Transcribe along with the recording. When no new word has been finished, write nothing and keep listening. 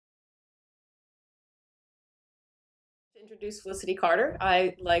Introduce Felicity Carter.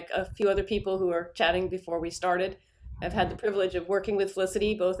 I, like a few other people who were chatting before we started, have had the privilege of working with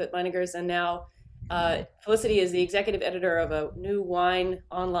Felicity both at Meiningers and now. Felicity is the executive editor of a new wine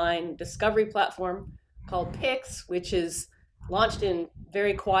online discovery platform called Pix, which is launched in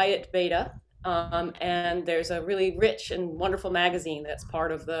very quiet beta. And there's a really rich and wonderful magazine that's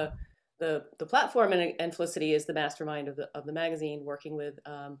part of the platform, and Felicity is the mastermind of the magazine, working with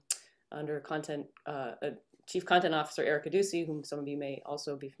under content Chief Content Officer Erica Ducey, whom some of you may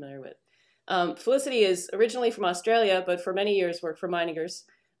also be familiar with. Felicity is originally from Australia, but for many years worked for Meiningers.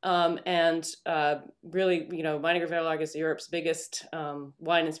 Really, Meiningers Verlag is Europe's biggest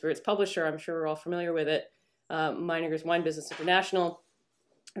wine and spirits publisher. I'm sure we're all familiar with it. Meiningers Wine Business International,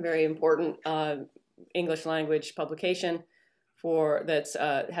 a very important English language publication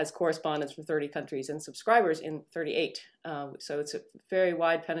that has correspondents from 30 countries and subscribers in 38. So it's a very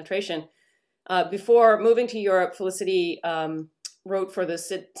wide penetration. Before moving to Europe, Felicity wrote for the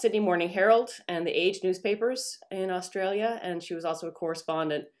Sydney Morning Herald and the Age newspapers in Australia, and she was also a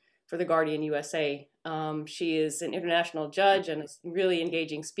correspondent for The Guardian USA. She is an international judge and a really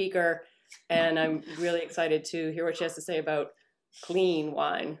engaging speaker, and I'm really excited to hear what she has to say about clean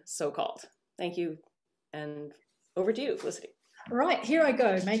wine, so-called. Thank you, and over to you, Felicity. Right, here I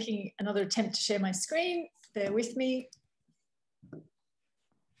go, making another attempt to share my screen. Bear with me.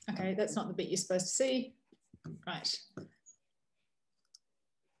 Okay, that's not the bit you're supposed to see. Right.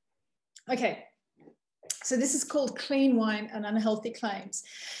 Okay, so this is called Clean Wine and Unhealthy Claims.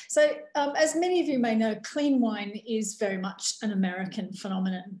 So as many of you may know, clean wine is very much an American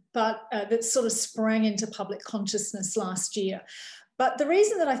phenomenon, but that sort of sprang into public consciousness last year. But the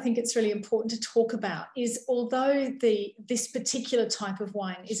reason that I think it's really important to talk about is, although this particular type of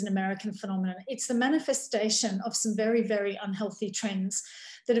wine is an American phenomenon, it's the manifestation of some very, very unhealthy trends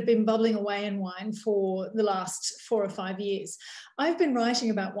that have been bubbling away in wine for the last 4 or 5 years. I've been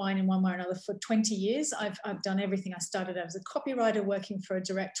writing about wine in one way or another for 20 years. I've done everything. I started out as a copywriter working for a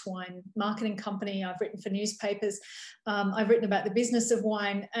direct wine marketing company. I've written for newspapers. I've written about the business of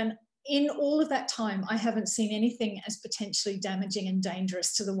wine. And in all of that time, I haven't seen anything as potentially damaging and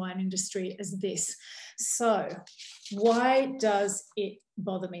dangerous to the wine industry as this. So why does it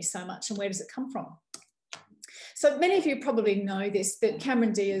bother me so much, and where does it come from? So many of you probably know this, that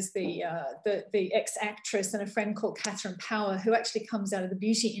Cameron Diaz, the ex-actress, and a friend called Catherine Power, who actually comes out of the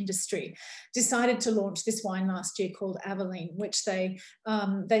beauty industry, decided to launch this wine last year called Aveline, which they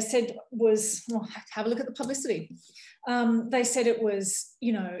said was, well, have a look at the publicity. They said it was,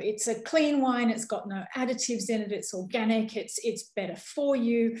 it's a clean wine, it's got no additives in it, it's organic, it's better for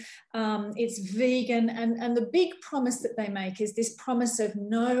you, it's vegan, and the big promise that they make is this promise of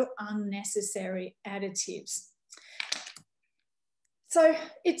no unnecessary additives. So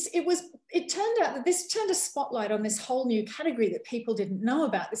it turned out that this turned a spotlight on this whole new category that people didn't know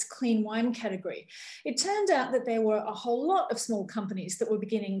about, this clean wine category. It turned out that there were a whole lot of small companies that were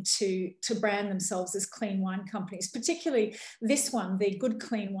beginning to brand themselves as clean wine companies, particularly this one, the Good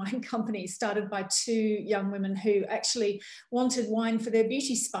Clean Wine Company, started by 2 young women who actually wanted wine for their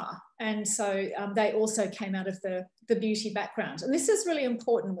beauty spa. And so they also came out of the beauty background. And this is really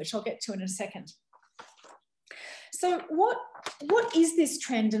important, which I'll get to in a second. So what is this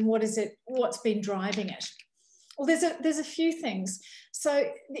trend, and what's been driving it? Well, there's a few things. So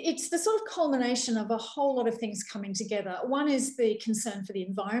it's the sort of culmination of a whole lot of things coming together. One is the concern for the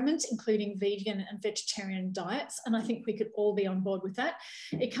environment, including vegan and vegetarian diets, and I think we could all be on board with that.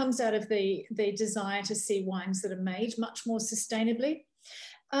 It comes out of the desire to see wines that are made much more sustainably.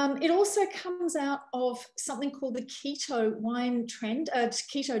 It also comes out of something called the keto wine trend,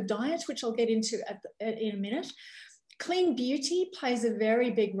 keto diet, which I'll get into in a minute. Clean beauty plays a very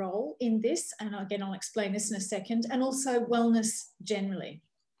big role in this, and again, I'll explain this in a second, and also wellness generally.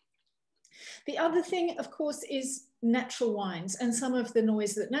 The other thing, of course, is natural wines and some of the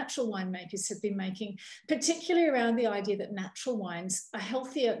noise that natural winemakers have been making, particularly around the idea that natural wines are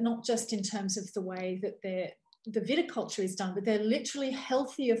healthier, not just in terms of the way that the viticulture is done, but they're literally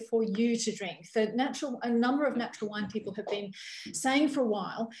healthier for you to drink. A number of natural wine people have been saying for a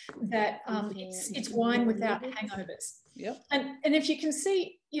while that it's wine without hangovers. Yep. And if you can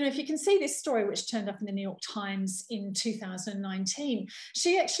see, if you can see this story, which turned up in the New York Times in 2019,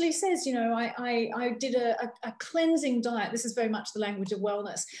 she actually says, I did a cleansing diet. This is very much the language of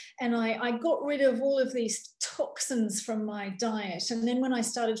wellness. And I got rid of all of these toxins from my diet. And then when I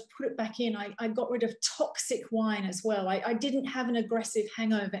started to put it back in, I got rid of toxic wine as well. I didn't have an aggressive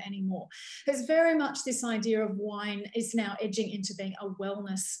hangover anymore. There's very much this idea of wine is now edging into being a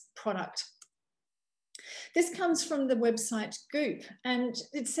wellness product. This comes from the website Goop, and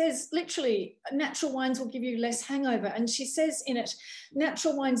it says literally, natural wines will give you less hangover. And she says in it,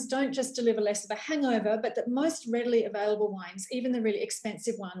 natural wines don't just deliver less of a hangover, but that most readily available wines, even the really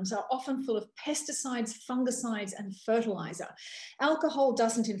expensive ones, are often full of pesticides, fungicides, and fertilizer. Alcohol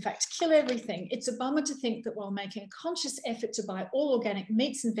doesn't, in fact, kill everything. It's a bummer to think that while making a conscious effort to buy all organic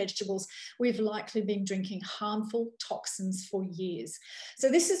meats and vegetables, we've likely been drinking harmful toxins for years. So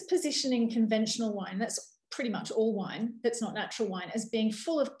this is positioning conventional wine, that's pretty much all wine that's not natural wine, as being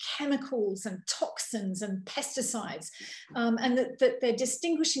full of chemicals and toxins and pesticides, and that they're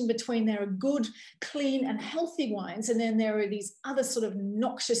distinguishing between there are good, clean and healthy wines, and then there are these other sort of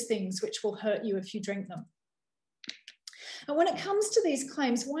noxious things which will hurt you if you drink them. And when it comes to these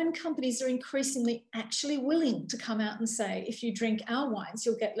claims, wine companies are increasingly actually willing to come out and say, if you drink our wines,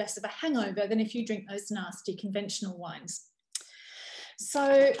 you'll get less of a hangover than if you drink those nasty conventional wines.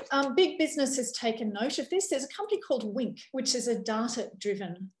 So big business has taken note of this. There's a company called Winc, which is a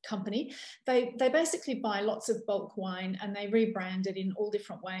data-driven company. They basically buy lots of bulk wine and they rebrand it in all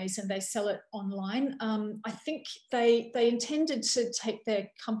different ways and they sell it online. I think they intended to take their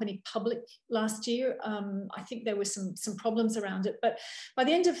company public last year. I think there were some problems around it, but by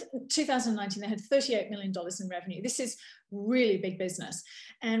the end of 2019, they had $38 million in revenue. This is really big business.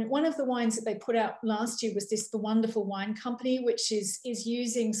 And one of the wines that they put out last year was The Wonderful Wine Company, which is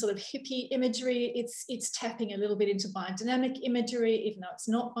using sort of hippie imagery. It's tapping a little bit into biodynamic imagery, even though it's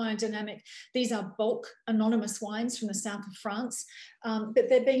not biodynamic. These are bulk anonymous wines from the south of France, but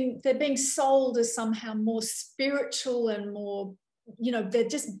they're being sold as somehow more spiritual and more, you know, they're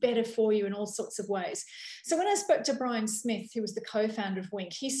just better for you in all sorts of ways. So when I spoke to Brian Smith, who was the co-founder of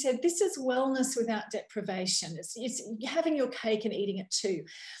Winc, he said, this is wellness without deprivation. It's having your cake and eating it too.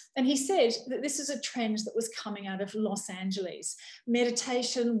 And he said that this is a trend that was coming out of Los Angeles.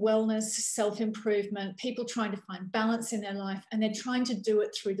 Meditation, wellness, self-improvement, people trying to find balance in their life, and they're trying to do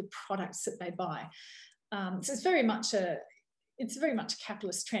it through the products that they buy. So it's very much a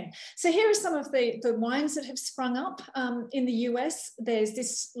capitalist trend. So here are some of the wines that have sprung up in the US. There's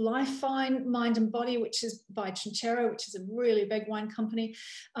this Life Wine, Mind and Body, which is by Trinchero, which is a really big wine company.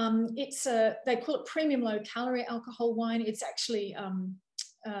 They call it premium low calorie alcohol wine. It's actually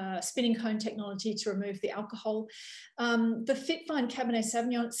spinning cone technology to remove the alcohol. The Fitvine Cabernet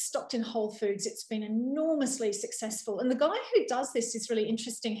Sauvignon, it's stocked in Whole Foods. It's been enormously successful. And the guy who does this is really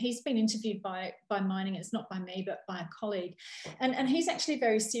interesting. He's been interviewed by Miningers, not by me, but by a colleague. And he's actually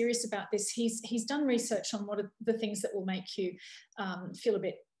very serious about this. He's done research on what are the things that will make you feel a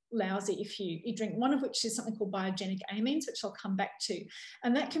bit lousy if you drink, one of which is something called biogenic amines, which I'll come back to,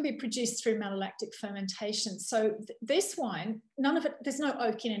 and that can be produced through malolactic fermentation. So this wine, none of it, there's no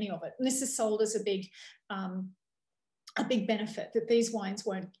oak in any of it, and this is sold as a big benefit, that these wines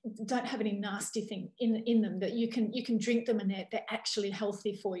don't have any nasty thing in them, that you can drink them and they're actually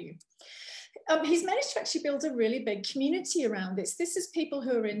healthy for you. He's managed to actually build a really big community around this. This is people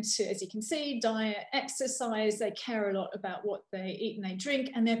who are into, as you can see, diet, exercise. They care a lot about what they eat and they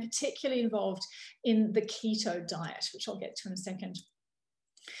drink, and they're particularly involved in the keto diet, which I'll get to in a second.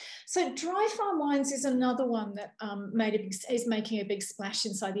 So dry farm wines is another one that is making a big splash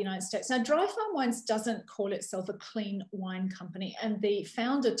inside the United States. Now, Dry Farm Wines doesn't call itself a clean wine company, and the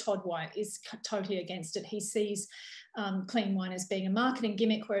founder, Todd White, is totally against it. He sees clean wine as being a marketing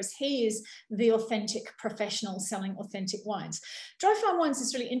gimmick, whereas he is the authentic professional selling authentic wines. Dry Farm Wines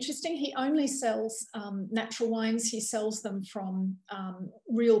is really interesting. He only sells natural wines. He sells them from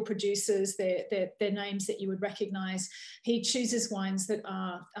real producers. They're names that you would recognize. He chooses wines that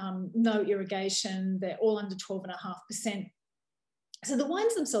are no irrigation. They're all under 12.5%. So the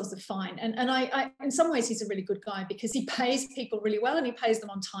wines themselves are fine. And I, in some ways, he's a really good guy because he pays people really well and he pays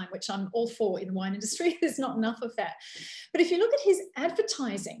them on time, which I'm all for in the wine industry. There's not enough of that. But if you look at his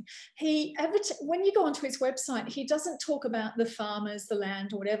advertising, when you go onto his website, he doesn't talk about the farmers, the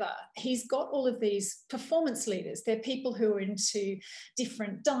land, or whatever. He's got all of these performance leaders. They're people who are into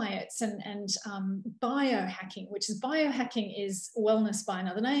different diets and biohacking, which is biohacking is wellness by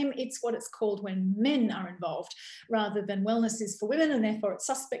another name. It's what it's called when men are involved, rather than wellness is for women, and therefore it's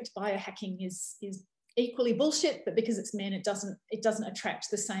suspect. Biohacking is equally bullshit, but because it's men, it doesn't attract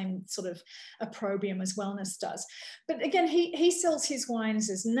the same sort of opprobrium as wellness does. But again, he sells his wines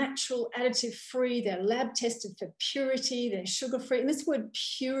as natural, additive free. They're lab tested for purity. They're sugar free, and this word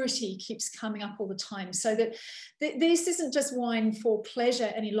purity keeps coming up all the time. So that this isn't just wine for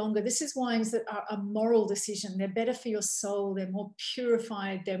pleasure any longer. This is wines that are a moral decision. They're better for your soul. They're more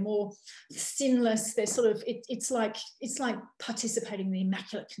purified. They're more sinless. They're sort of it's like participating in the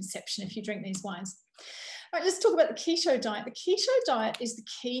Immaculate Conception if you drink these wines. Right, let's talk about the keto diet. The keto diet is the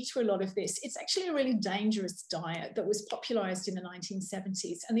key to a lot of this. It's actually a really dangerous diet that was popularized in the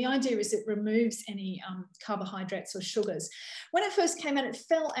 1970s. And the idea is it removes any carbohydrates or sugars. When it first came out, it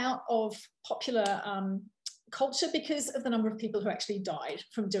fell out of popular culture because of the number of people who actually died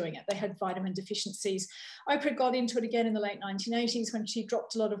from doing it. They had vitamin deficiencies. Oprah got into it again in the late 1980s when she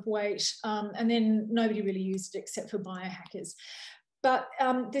dropped a lot of weight, and then nobody really used it except for biohackers. But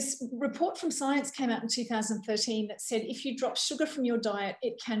this report from Science came out in 2013 that said if you drop sugar from your diet,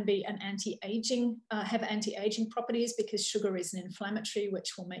 it can be an anti-aging, have anti-aging properties because sugar is an inflammatory,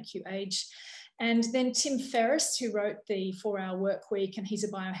 which will make you age. And then Tim Ferriss, who wrote the 4-Hour Work Week, and he's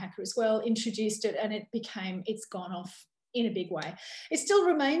a biohacker as well, introduced it, and it's gone off in a big way. It still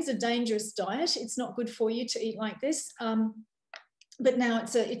remains a dangerous diet. It's not good for you to eat like this. But now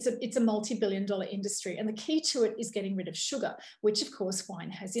it's a multi-billion-dollar industry, and the key to it is getting rid of sugar, which of course wine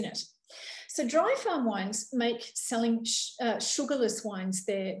has in it. So dry farm wines make selling sugarless wines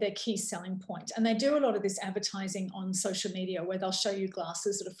their key selling point, and they do a lot of this advertising on social media where they'll show you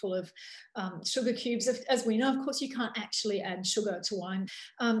glasses that are full of sugar cubes. As we know, of course, you can't actually add sugar to wine,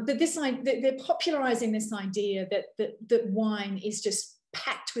 but they're popularizing this idea that wine is just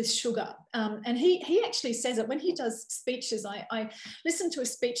packed with sugar. And he actually says it when he does speeches. I listened to a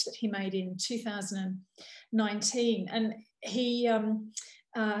speech that he made in 2019, and he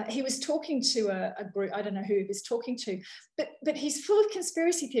was talking to a group, I don't know who he was talking to, but he's full of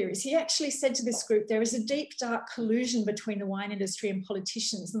conspiracy theories. He actually said to this group, there is a deep, dark collusion between the wine industry and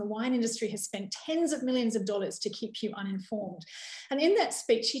politicians, and the wine industry has spent tens of millions of dollars to keep you uninformed. And in that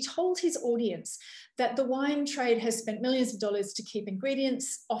speech, he told his audience that the wine trade has spent millions of dollars to keep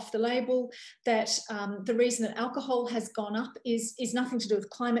ingredients off the label, that the reason that alcohol has gone up is nothing to do with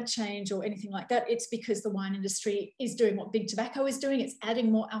climate change or anything like that. It's because the wine industry is doing what big tobacco is doing. It's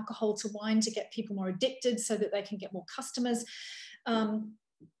adding more alcohol to wine to get people more addicted so that they can get more customers.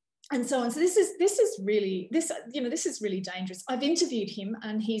 And so on. So this is really dangerous. I've interviewed him,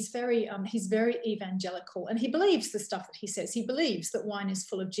 and he's very evangelical, and he believes the stuff that he says. He believes that wine is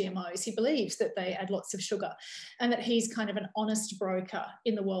full of GMOs. He believes that they add lots of sugar, and that he's kind of an honest broker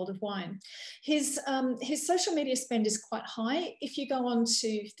in the world of wine. His social media spend is quite high. If you go on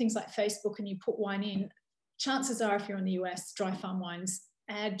to things like Facebook and you put wine in, chances are, if you're in the US, dry farm wines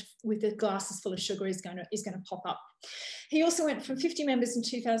ad with the glasses full of sugar is going to pop up. He also went from 50 members in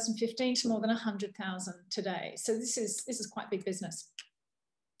 2015 to more than 100,000 today. So this is quite big business.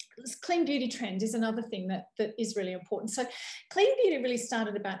 This clean beauty trend is another thing that is really important. So clean beauty really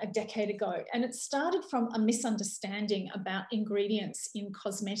started about a decade ago, and it started from a misunderstanding about ingredients in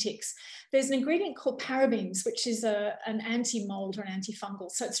cosmetics. There's an ingredient called parabens, which is an anti-mold or an antifungal.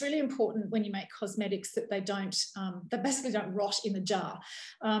 So it's really important when you make cosmetics that they basically don't rot in the jar.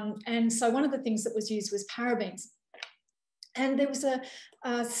 And so one of the things that was used was parabens. And there was a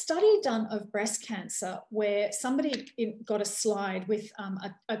study done of breast cancer where somebody got a slide with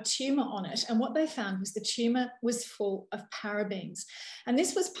a tumour on it. And what they found was the tumour was full of parabens. And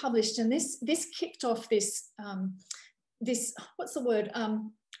this was published, and this kicked off this what's the word?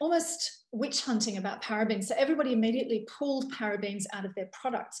 Almost witch hunting about parabens. So everybody immediately pulled parabens out of their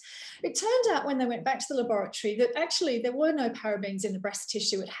products. It turned out when they went back to the laboratory that actually there were no parabens in the breast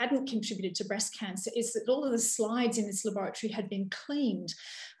tissue. It hadn't contributed to breast cancer. It's that all of the slides in this laboratory had been cleaned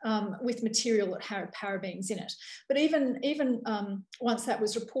with material that had parabens in it. But even once that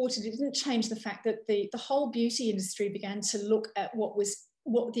was reported, it didn't change the fact that the whole beauty industry began to look at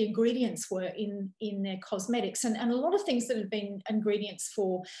what the ingredients were in their cosmetics, and a lot of things that had been ingredients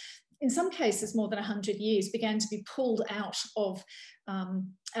for, in some cases, more than 100 years, began to be pulled out of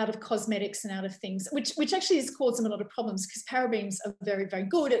cosmetics and out of things, which actually has caused them a lot of problems, because parabens are very, very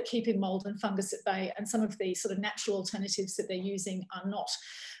good at keeping mold and fungus at bay, and some of the sort of natural alternatives that they're using are not.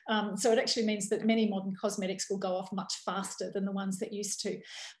 So it actually means that many modern cosmetics will go off much faster than the ones that used to.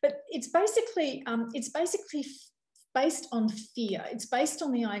 But it's basically based on fear. It's based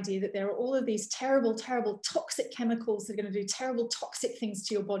on the idea that there are all of these terrible, terrible toxic chemicals that are going to do terrible toxic things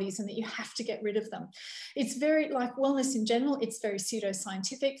to your bodies, and that you have to get rid of them. It's very, like wellness in general, it's very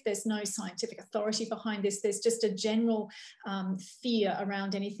pseudoscientific. There's no scientific authority behind this. There's just a general fear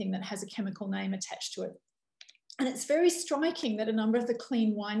around anything that has a chemical name attached to it. And it's very striking that a number of the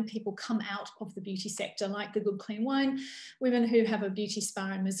clean wine people come out of the beauty sector, like the Good Clean Wine women who have a beauty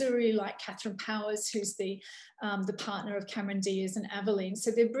spa in Missouri, like Catherine Powers, who's the partner of Cameron Diaz and Aveline. So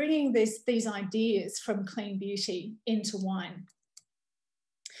they're bringing these ideas from clean beauty into wine.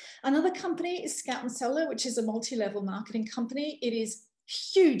 Another company is Scout & Cellar, which is a multi-level marketing company. It is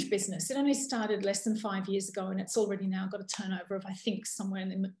huge business. It only started less than 5 years ago, and it's already now got a turnover of, I think, somewhere in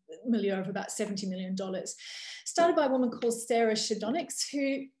the milieu of about $70 million. Started by a woman called Sarah Shadonics,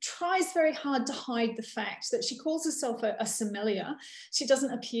 who tries very hard to hide the fact that she calls herself a sommelier. She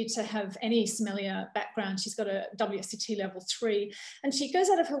doesn't appear to have any sommelier background. She's got a WSET level 3, and she goes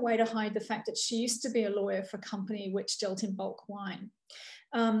out of her way to hide the fact that she used to be a lawyer for a company which dealt in bulk wine.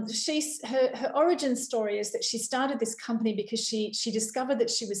 Her origin story is that she started this company because she discovered that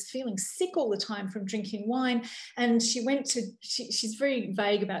she was feeling sick all the time from drinking wine, and she's very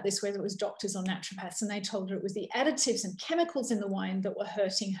vague about this, whether it was doctors or naturopaths, and they told her it was the additives and chemicals in the wine that were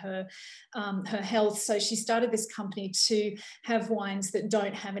hurting her health. So she started this company to have wines that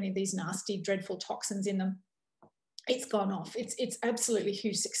don't have any of these nasty, dreadful toxins in them. It's gone off. It's absolutely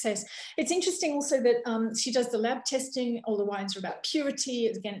huge success. It's interesting also that she does the lab testing. All the wines are about purity.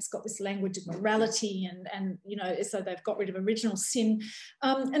 Again, it's got this language of morality, and you know, so they've got rid of original sin.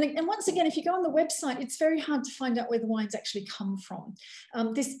 And once again, if you go on the website, it's very hard to find out where the wines actually come from.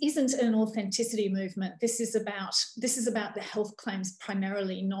 This isn't an authenticity movement. This is about the health claims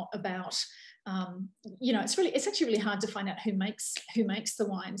primarily, not about you know. It's actually really hard to find out who makes the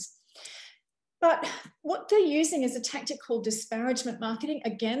wines. But what they're using is a tactic called disparagement marketing.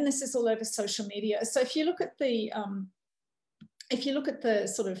 Again, this is all over social media. So if you look at the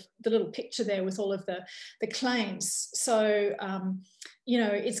sort of the little picture there with all of the claims, so you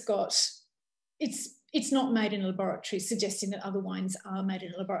know, it's not made in a laboratory, suggesting that other wines are made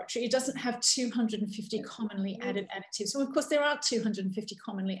in a laboratory. It doesn't have 250 commonly added additives. So of course there are 250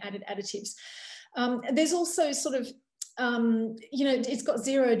 commonly added additives. There's also sort of you know, it's got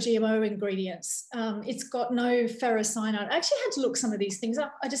 0 GMO ingredients. It's got no ferrocyanide. I actually had to look some of these things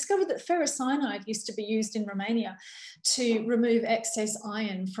up. I discovered that ferrocyanide used to be used in Romania to remove excess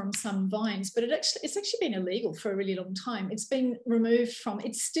iron from some vines, but it's actually been illegal for a really long time. It's been removed from,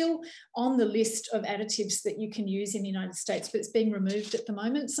 it's still on the list of additives that you can use in the United States, but it's being removed at the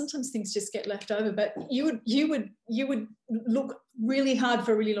moment. Sometimes things just get left over, but you would look really hard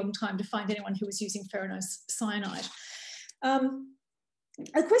for a really long time to find anyone who was using ferrocyanide.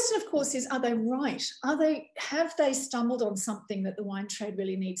 The question, of course, is, are they right? Have they stumbled on something that the wine trade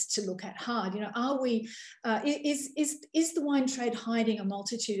really needs to look at hard? You know, is the wine trade hiding a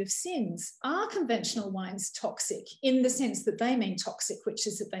multitude of sins? Are conventional wines toxic in the sense that they mean toxic, which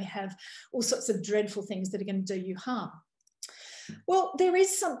is that they have all sorts of dreadful things that are going to do you harm? Well, there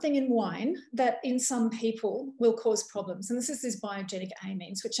is something in wine that in some people will cause problems, and this is these biogenic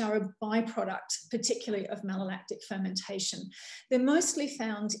amines, which are a byproduct, particularly of malolactic fermentation. They're mostly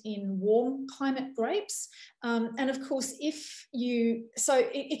found in warm climate grapes, and of course,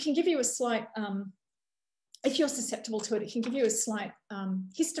 it can give you a slight if you're susceptible to it, it can give you a slight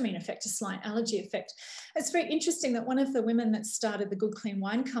histamine effect, a slight allergy effect. It's very interesting that one of the women that started the Good Clean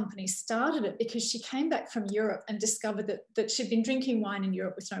Wine Company started it because she came back from Europe and discovered that she'd been drinking wine in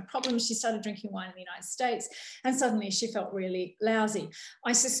Europe with no problem. She started drinking wine in the United States, and suddenly she felt really lousy.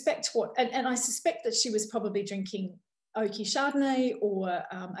 I suspect that she was probably drinking oaky Chardonnay or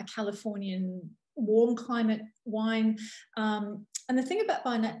a Californian warm climate wine. And the thing about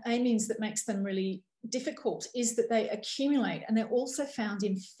amines that makes them really difficult is that they accumulate, and they're also found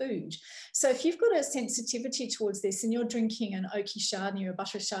in food. So if you've got a sensitivity towards this and you're drinking an oaky Chardonnay or a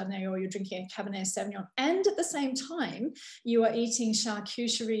butter Chardonnay, or you're drinking a Cabernet Sauvignon, and at the same time you are eating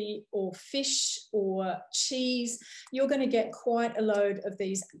charcuterie or fish or cheese, you're going to get quite a load of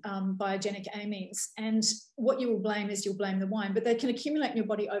these biogenic amines. And what you will blame is you'll blame the wine, but they can accumulate in your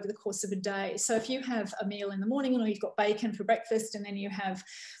body over the course of a day. So if you have a meal in the morning, or you've got bacon for breakfast, and then you have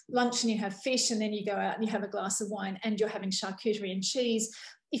lunch and you have fish, and then you go out and you have a glass of wine and you're having charcuterie and cheese,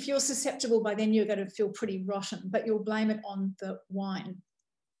 if you're susceptible, by then you're going to feel pretty rotten, but you'll blame it on the wine.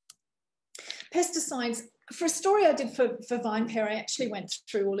 Pesticides. For a story I did for VinePair, I actually went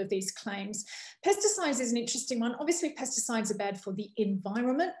through all of these claims. Pesticides is an interesting one. Obviously, pesticides are bad for the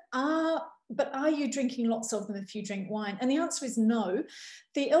environment. But are you drinking lots of them if you drink wine? And the answer is no.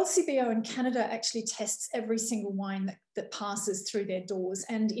 The LCBO in Canada actually tests every single wine that passes through their doors.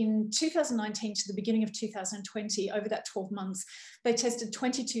 And in 2019 to the beginning of 2020, over that 12 months, they tested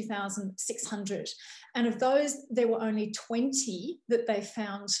 22,600. And of those, there were only 20 that they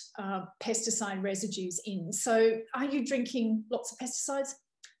found pesticide residues in. So are you drinking lots of pesticides?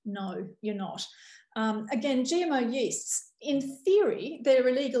 No, you're not. Again, GMO yeasts, in theory, they're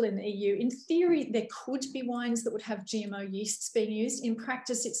illegal in the EU. In theory, there could be wines that would have GMO yeasts being used. In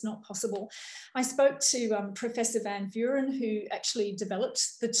practice, it's not possible. I spoke to Professor Van Vuren, who actually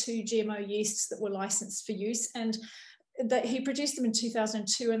developed the 2 GMO yeasts that were licensed for use. And that he produced them in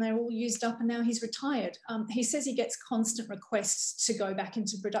 2002 and they were all used up, and now he's retired. He says he gets constant requests to go back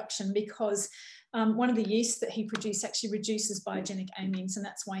into production because one of the yeasts that he produced actually reduces biogenic amines, and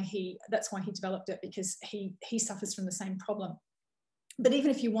that's why he developed it, because he suffers from the same problem. But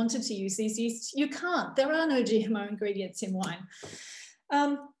even if you wanted to use these yeasts, you can't. There are no GMO ingredients in wine.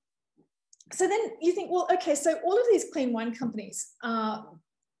 So then you think, well, okay, so all of these clean wine companies,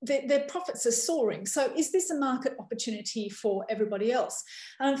 their profits are soaring. So is this a market opportunity for everybody else?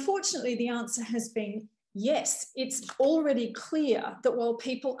 And unfortunately, the answer has been yes. It's already clear that while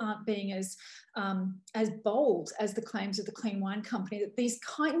people aren't being as bold as the claims of the Clean Wine Company, that these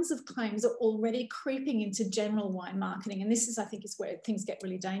kinds of claims are already creeping into general wine marketing. And this is, I think, is where things get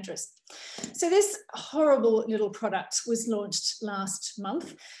really dangerous. So this horrible little product was launched last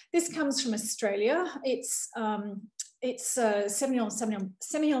month. This comes from Australia. It's Semillon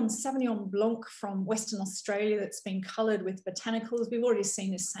Sauvignon Blanc from Western Australia that's been coloured with botanicals. We've already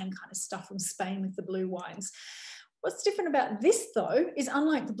seen this same kind of stuff from Spain with the blue wines. What's different about this, though, is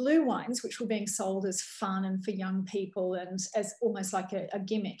unlike the blue wines, which were being sold as fun and for young people and as almost like a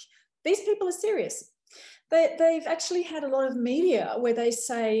gimmick, these people are serious. They've actually had a lot of media where they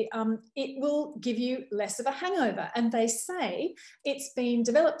say it will give you less of a hangover. And they say it's been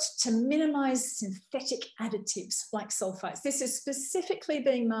developed to minimize synthetic additives like sulfites. This is specifically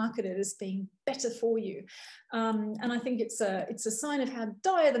being marketed as being better for you. And I think it's a sign of how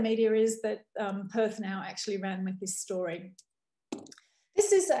dire the media is that Perth Now actually ran with this story.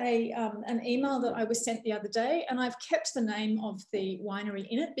 This is an email that I was sent the other day, and I've kept the name of the winery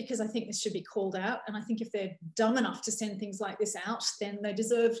in it because I think this should be called out. And I think if they're dumb enough to send things like this out, then they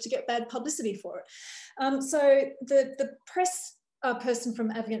deserve to get bad publicity for it. So the press person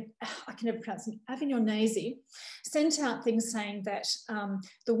from Avignon, I can never pronounce it, Avignonese, sent out things saying that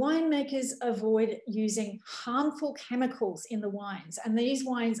the winemakers avoid using harmful chemicals in the wines, and these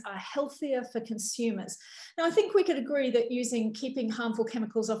wines are healthier for consumers. Now, I think we could agree that keeping harmful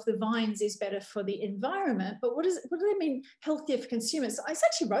chemicals off the vines is better for the environment, but what do they mean healthier for consumers? So I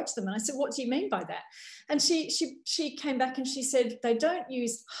actually wrote to them and I said, what do you mean by that? And she came back and she said, they don't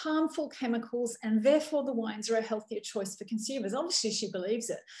use harmful chemicals and therefore the wines are a healthier choice for consumers. Obviously, she believes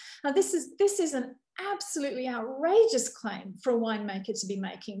it. Now, this is an absolutely outrageous claim for a winemaker to be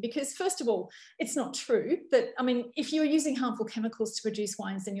making, because first of all, it's not true. That, I mean, if you're using harmful chemicals to produce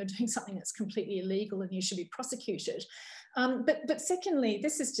wines, then you're doing something that's completely illegal and you should be prosecuted. But secondly,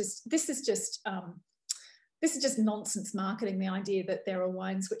 this is just nonsense marketing, the idea that there are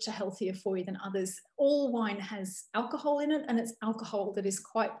wines which are healthier for you than others. All wine has alcohol in it, and it's alcohol that is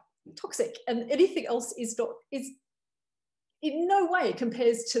quite toxic, and anything else is in no way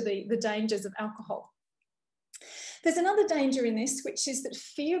compares to the dangers of alcohol. There's another danger in this, which is that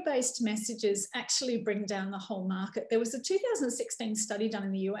fear-based messages actually bring down the whole market. There was a 2016 study done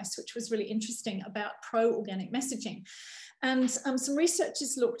in the US, which was really interesting, about pro-organic messaging. And some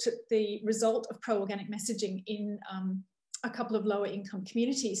researchers looked at the result of pro-organic messaging in a couple of lower income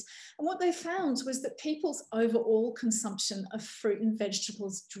communities. And what they found was that people's overall consumption of fruit and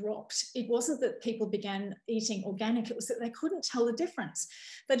vegetables dropped. It wasn't that people began eating organic, it was that they couldn't tell the difference.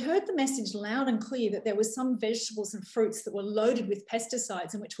 They'd heard the message loud and clear that there were some vegetables and fruits that were loaded with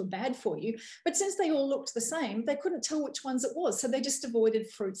pesticides and which were bad for you, but since they all looked the same, they couldn't tell which ones it was. So they just avoided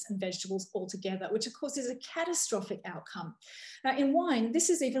fruits and vegetables altogether, which of course is a catastrophic outcome. Now in wine,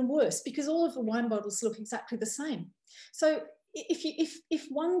 this is even worse because all of the wine bottles look exactly the same. So if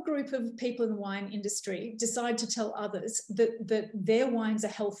one group of people in the wine industry decide to tell others that their wines are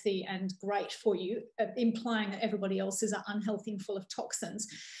healthy and great for you, implying that everybody else's are unhealthy and full of toxins,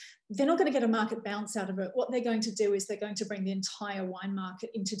 they're not going to get a market bounce out of it. What they're going to do is they're going to bring the entire wine market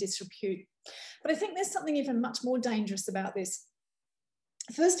into disrepute. But I think there's something even much more dangerous about this.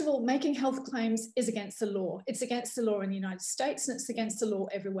 First of all, making health claims is against the law. It's against the law in the United States and it's against the law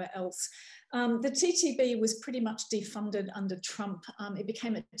everywhere else. The TTB was pretty much defunded under Trump. It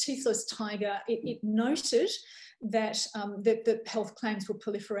became a toothless tiger. It noted that, that health claims were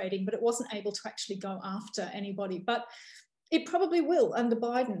proliferating, but it wasn't able to actually go after anybody. But it probably will under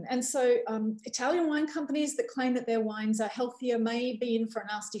Biden. And so Italian wine companies that claim that their wines are healthier may be in for a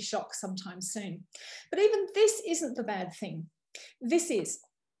nasty shock sometime soon. But even this isn't the bad thing. This is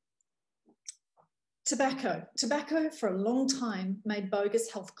tobacco. Tobacco for a long time made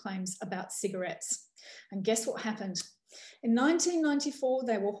bogus health claims about cigarettes. And guess what happened? In 1994,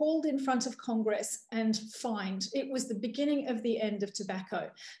 they were hauled in front of Congress and fined. It was the beginning of the end of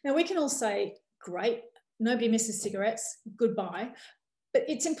tobacco. Now we can all say, great, nobody misses cigarettes, goodbye. But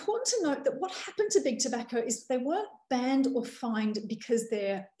it's important to note that what happened to big tobacco is they weren't banned or fined because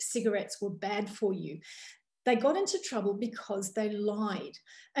their cigarettes were bad for you. They got into trouble because they lied.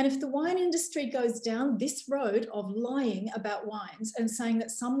 And if the wine industry goes down this road of lying about wines and saying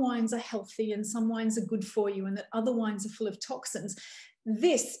that some wines are healthy and some wines are good for you and that other wines are full of toxins,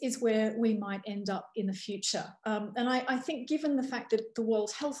 this is where we might end up in the future. And I think given the fact that the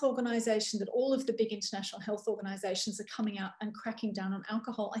World Health Organization, that all of the big international health organizations are coming out and cracking down on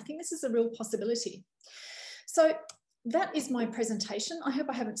alcohol, I think this is a real possibility. So that is my presentation. I hope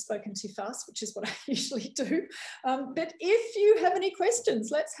I haven't spoken too fast, which is what I usually do. But if you have any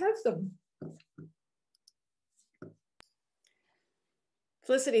questions, let's have them.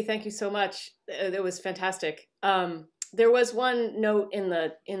 Felicity, thank you so much. That was fantastic. There was one note in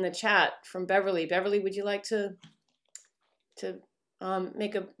the chat from Beverly. Beverly, would you like to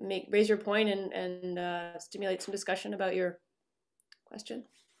raise your point and stimulate some discussion about your question?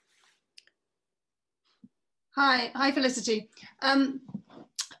 Hi, Felicity.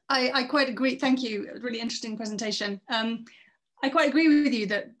 I quite agree. Thank you. Really interesting presentation. I quite agree with you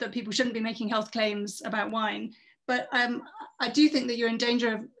that people shouldn't be making health claims about wine, but I do think that you're in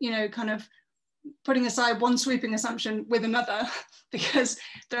danger of, kind of putting aside one sweeping assumption with another, because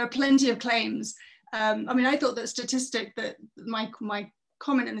there are plenty of claims. I mean, I thought that statistic that my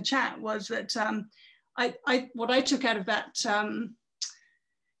comment in the chat was that what I took out of that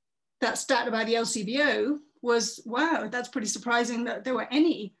that stat about the LCBO was, wow, that's pretty surprising that there were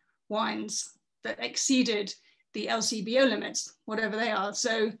any wines that exceeded the LCBO limits, whatever they are.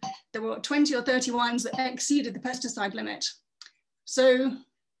 So there were 20 or 30 wines that exceeded the pesticide limit. So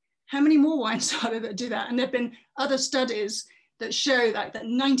how many more wines are there that do that? And there have been other studies that show that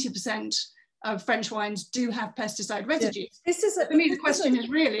 90% of French wines do have pesticide residues. Yeah. This is for me, the question is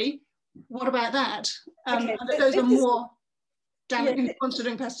really, what about that? Okay, those are more damaging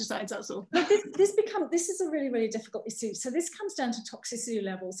considering pesticides, that's all. This is a really, really difficult issue. So this comes down to toxicity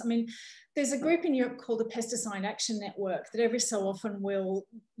levels. I mean, there's a group in Europe called the Pesticide Action Network that every so often will,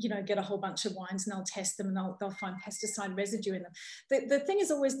 get a whole bunch of wines and they'll test them and they'll find pesticide residue in them. The thing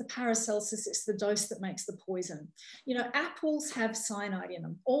is always the Paracelsus, it's the dose that makes the poison. Apples have cyanide in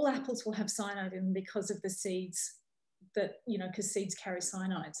them. All apples will have cyanide in them because of the seeds that, because seeds carry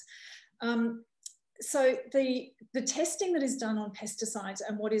cyanides. So the testing that is done on pesticides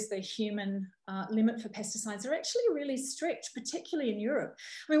and what is the human limit for pesticides are actually really strict, particularly in Europe.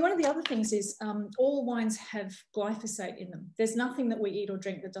 I mean, one of the other things is all wines have glyphosate in them. There's nothing that we eat or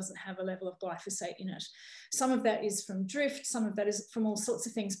drink that doesn't have a level of glyphosate in it. Some of that is from drift, some of that is from all sorts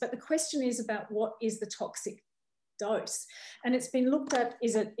of things. But the question is about what is the toxic dose, and it's been looked at,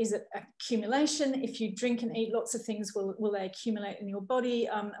 is it accumulation? If you drink and eat lots of things, will they accumulate in your body,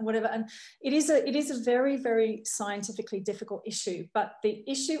 whatever? And it is a very, very scientifically difficult issue. But the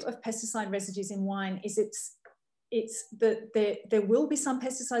issue of pesticide residues in wine is it's that there will be some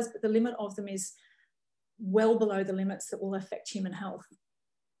pesticides, but the limit of them is well below the limits that will affect human health.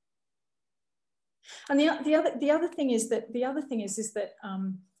 And the other thing is that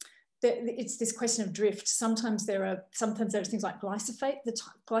it's this question of drift. Sometimes there are things like glyphosate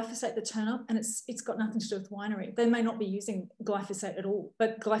that turn up, and it's got nothing to do with winery. They may not be using glyphosate at all,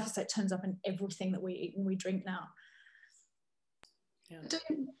 but glyphosate turns up in everything that we eat and we drink now. Yeah.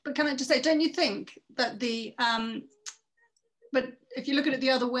 But can I just say, don't you think that but if you look at it the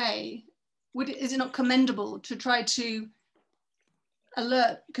other way, is it not commendable to try to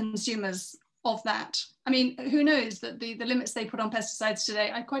alert consumers of that? I mean, who knows that the limits they put on pesticides today,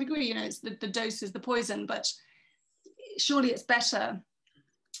 I quite agree, it's the dose is the poison, but surely it's better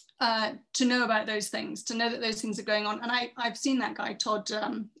to know about those things, to know that those things are going on. And I've seen that guy, Todd,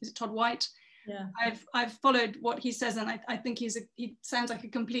 is it Todd White? Yeah. I've followed what he says, and I think he sounds like a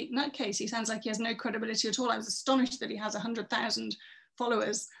complete nutcase. He sounds like he has no credibility at all. I was astonished that he has 100,000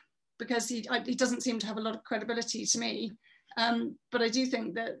 followers, because he doesn't seem to have a lot of credibility to me. But I do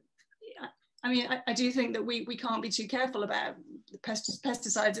think that, I do think that we can't be too careful about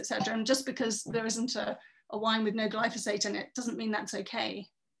pesticides, etc. And just because there isn't a wine with no glyphosate in it doesn't mean that's okay.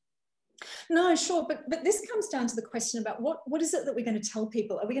 No, sure, but this comes down to the question about what is it that we're going to tell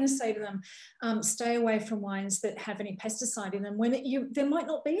people? Are we going to say to them, stay away from wines that have any pesticide in them when there might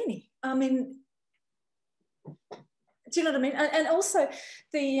not be any? I mean, do you know what I mean? And also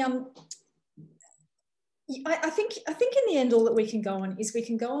the I think in the end all that we can go on is we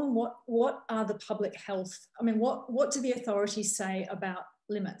can go on what are the public health, what do the authorities say about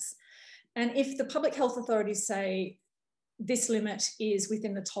limits? And if the public health authorities say this limit is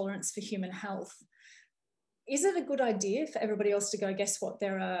within the tolerance for human health, is it a good idea for everybody else to go, guess what,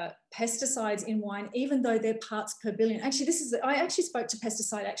 there are pesticides in wine, even though they're parts per billion? Actually, I actually spoke to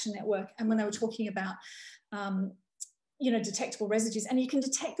Pesticide Action Network, and when they were talking about detectable residues, and you can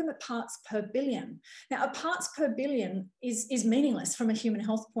detect them at parts per billion. Now, a parts per billion is meaningless from a human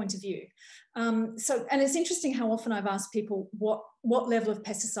health point of view. And it's interesting how often I've asked people what level of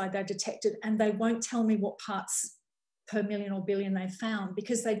pesticide they've detected, and they won't tell me what parts per million or billion they've found,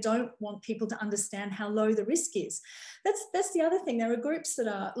 because they don't want people to understand how low the risk is. That's the other thing. There are groups that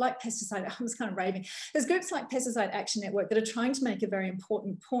are like pesticide, I was kind of raving. There's groups like Pesticide Action Network that are trying to make a very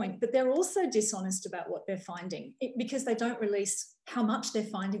important point, but they're also dishonest about what they're finding because they don't release how much they're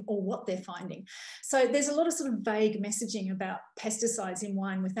finding or what they're finding. So there's a lot of sort of vague messaging about pesticides in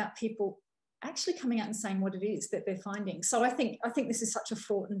wine without people actually coming out and saying what it is that they're finding. So I think this is such a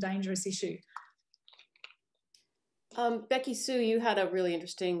fraught and dangerous issue. Becky Sue, you had a really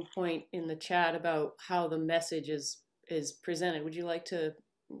interesting point in the chat about how the message is presented. Would you like to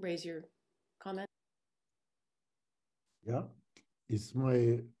raise your comment? Yeah, is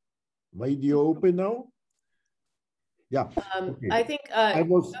my video open now? Yeah. Okay. I think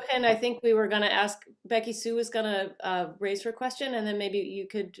I think we were going to ask, Becky Sue was going to raise her question, and then maybe you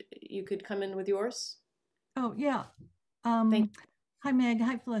could come in with yours. Oh yeah. Hi Meg.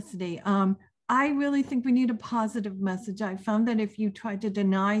 Hi Felicity. I really think we need a positive message. I found that if you try to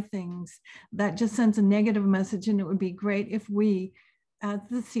deny things, that just sends a negative message, and it would be great if we, as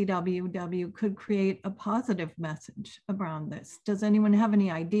the CWW, could create a positive message around this. Does anyone have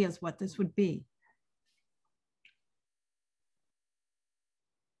any ideas what this would be?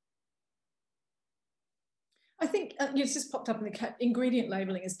 I think it's just popped up in the chat. Ingredient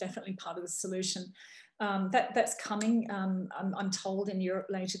labeling is definitely part of the solution. That's coming, I'm told, in Europe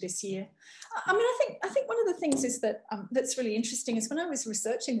later this year. I mean, I think one of the things is that that's really interesting is when I was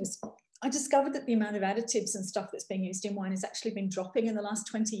researching this, I discovered that the amount of additives and stuff that's being used in wine has actually been dropping in the last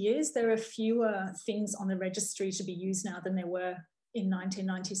 20 years. There are fewer things on the registry to be used now than there were in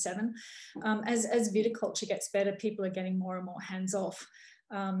 1997. As viticulture gets better, people are getting more and more hands off.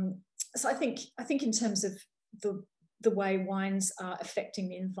 So I think in terms of the way wines are affecting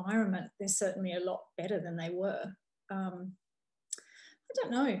the environment, they're certainly a lot better than they were. I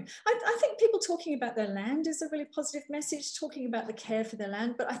don't know. I think people talking about their land is a really positive message, talking about the care for their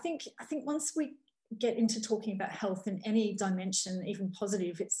land. But I think once we get into talking about health in any dimension, even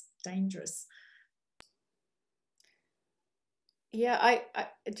positive, it's dangerous. Yeah, I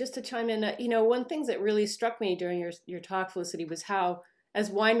just to chime in, one thing that really struck me during your talk, Felicity, was how, as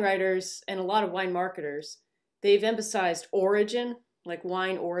wine writers and a lot of wine marketers, they've emphasized origin, like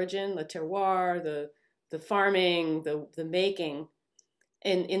wine origin, the terroir, the farming, the making,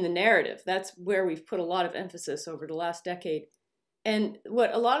 in the narrative. That's where we've put a lot of emphasis over the last decade. And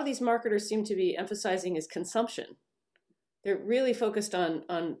what a lot of these marketers seem to be emphasizing is consumption. They're really focused on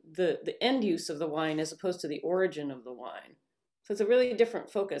the end use of the wine as opposed to the origin of the wine. So it's a really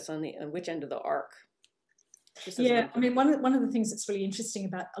different focus on which end of the arc. Yeah, I mean, one of the things that's really interesting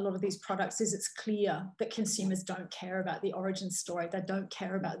about a lot of these products is it's clear that consumers don't care about the origin story. They don't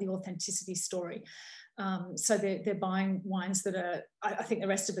care about the authenticity story. So they're buying wines that are, I think the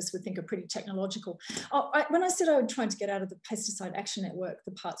rest of us would think are pretty technological. When I said I would try to get out of the Pesticide Action Network,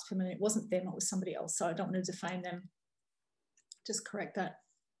 the parts per million, it wasn't them, it was somebody else. So I don't want to defame them. Just correct that.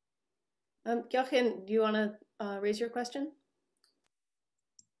 Jochen, do you want to raise your question?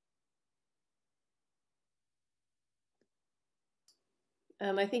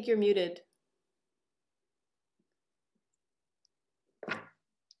 I think you're muted.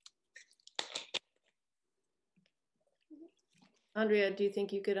 Andrea, do you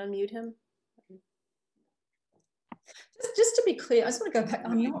think you could unmute him? Just to be clear, I just want to go back.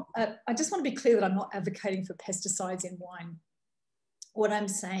 I just want to be clear that I'm not advocating for pesticides in wine. What I'm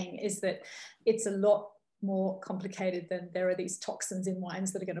saying is that it's a lot more complicated than there are these toxins in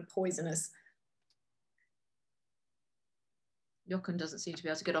wines that are going to poison us. Jochen doesn't seem to be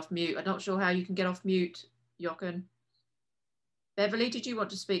able to get off mute. I'm not sure how you can get off mute, Jochen. Beverly, did you want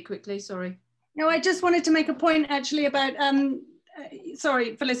to speak quickly? Sorry. No, I just wanted to make a point actually about,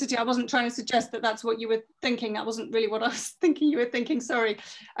 sorry, Felicity, I wasn't trying to suggest that that's what you were thinking. That wasn't really what I was thinking you were thinking, sorry.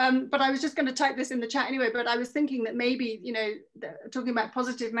 But I was just going to type this in the chat anyway, but I was thinking that maybe, talking about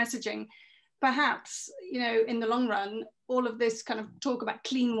positive messaging, perhaps, in the long run, all of this kind of talk about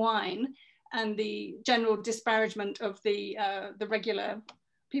clean wine and the general disparagement of the regular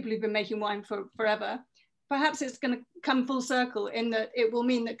people who've been making wine for forever, perhaps it's going to come full circle in that it will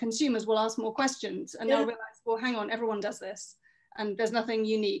mean that consumers will ask more questions and they'll realize, well, hang on, everyone does this. And there's nothing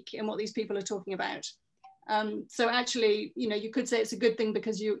unique in what these people are talking about. So actually, you could say it's a good thing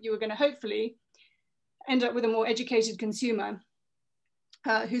because you are going to hopefully end up with a more educated consumer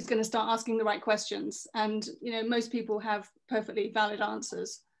who's going to start asking the right questions. And, most people have perfectly valid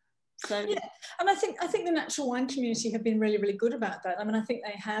answers. So yeah, and I think the natural wine community have been really, really good about that. I mean, I think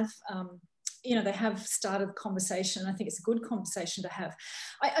they have. You know, they have started the conversation. I think it's a good conversation to have.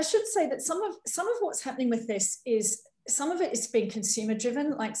 I should say that some of what's happening with this is some of it is being consumer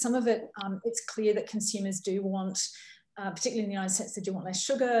driven. Like some of it, it's clear that consumers do want, particularly in the United States, they do want less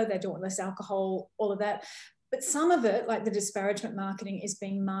sugar, they do want less alcohol, all of that. But some of it, like the disparagement marketing, is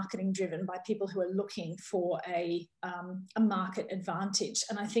being marketing driven by people who are looking for a market advantage.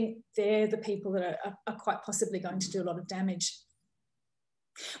 And I think they're the people that are quite possibly going to do a lot of damage.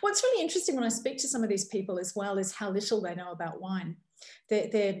 What's really interesting when I speak to some of these people as well is how little they know about wine.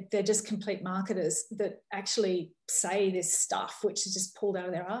 They're just complete marketers that actually say this stuff, which is just pulled out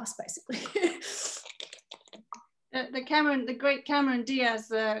of their ass, basically. The great Cameron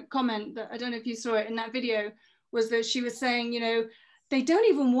Diaz comment that I don't know if you saw it in that video was that she was saying, you know, they don't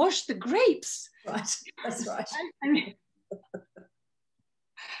even wash the grapes. Right, that's right. I mean,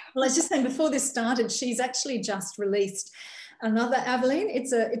 well, I was just saying before this started, she's actually just released another Aveline.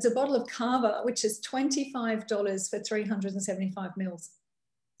 It's a bottle of Cava, which is $25 for 375 mils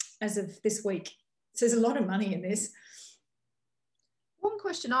as of this week. So there's a lot of money in this. One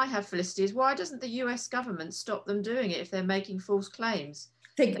question I have, Felicity, is why doesn't the US government stop them doing it if they're making false claims?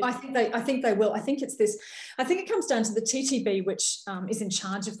 I think they will. I think it's this. I think it comes down to the TTB, which is in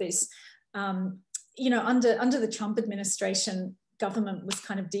charge of this. You know, under the Trump administration, government was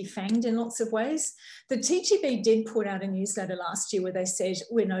kind of defanged in lots of ways. The TTB did put out a newsletter last year where they said,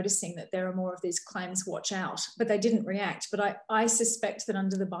 we're noticing that there are more of these claims, watch out, but they didn't react. But I suspect that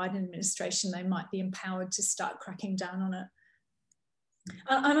under the Biden administration, they might be empowered to start cracking down on it.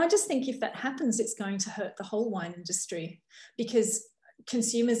 And I just think if that happens, it's going to hurt the whole wine industry because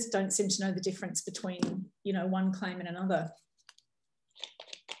consumers don't seem to know the difference between, you know, one claim and another.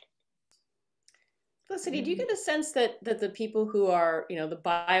 Felicity, do you get a sense that the people who are, you know, the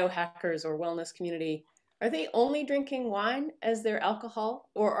biohackers or wellness community, are they only drinking wine as their alcohol,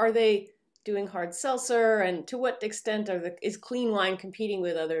 or are they doing hard seltzer? And to what extent is clean wine competing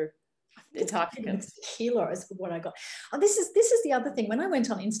with other intoxicants? Tequila is what I got. Oh, this is the other thing. When I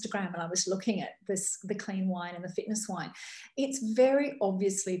went on Instagram and I was looking at the clean wine and the fitness wine, it's very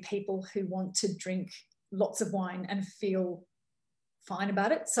obviously people who want to drink lots of wine and feel fine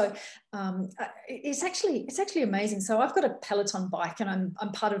about it. So it's actually amazing. So I've got a Peloton bike and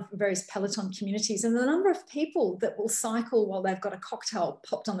I'm part of various Peloton communities, and the number of people that will cycle while they've got a cocktail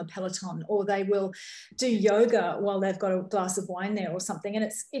popped on the Peloton, or they will do yoga while they've got a glass of wine there or something.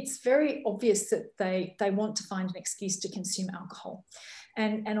 And it's very obvious that they want to find an excuse to consume alcohol.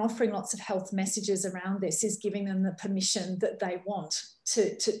 And offering lots of health messages around this is giving them the permission that they want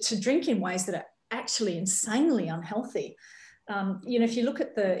to drink in ways that are actually insanely unhealthy. You know, if you look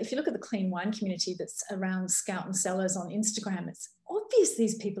at the clean wine community that's around Scout and Cellars on Instagram, it's obvious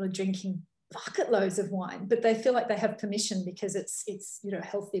these people are drinking bucket loads of wine, but they feel like they have permission because it's you know,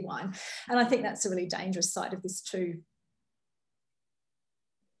 healthy wine. And I think that's a really dangerous side of this too.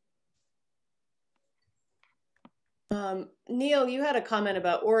 Neil, you had a comment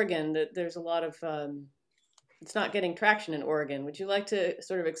about Oregon, that there's a lot of it's not getting traction in Oregon. Would you like to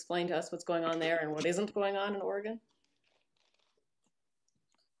sort of explain to us what's going on there and what isn't going on in Oregon?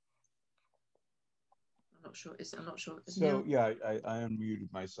 I'm not sure. So yeah, I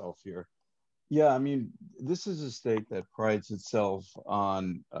unmuted myself here. Yeah, I mean, this is a state that prides itself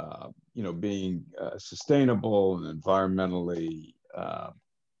on, you know, being sustainable and environmentally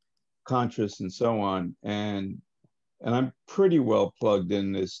conscious and so on. And I'm pretty well plugged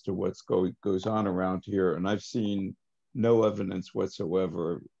in as to what's goes on around here. And I've seen no evidence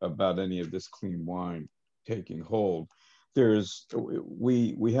whatsoever about any of this clean wine taking hold.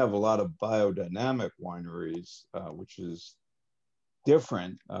 We have a lot of biodynamic wineries, which is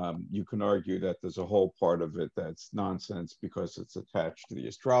different. You can argue that there's a whole part of it that's nonsense because it's attached to the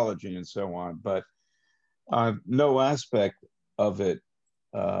astrology and so on, but no aspect of it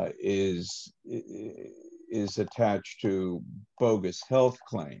is attached to bogus health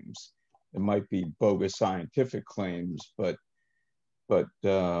claims. It might be bogus scientific claims, but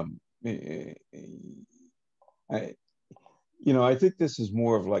you know, I think this is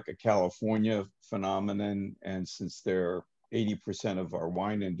more of like a California phenomenon, and since they're 80% of our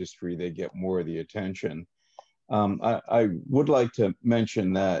wine industry, they get more of the attention. I would like to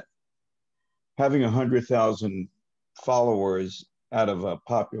mention that having 100,000 followers out of a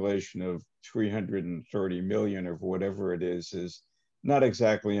population of 330 million or whatever it is not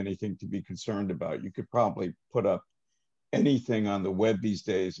exactly anything to be concerned about. You could probably put up anything on the web these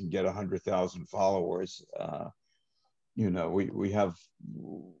days and get 100,000 followers. You know, we have,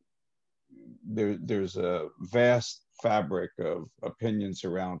 there's a vast fabric of opinions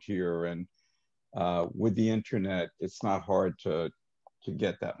around here, and with the internet, it's not hard to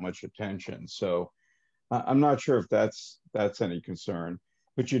get that much attention. So I'm not sure if that's any concern,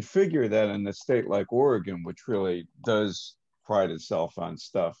 but you'd figure that in a state like Oregon, which really does pride itself on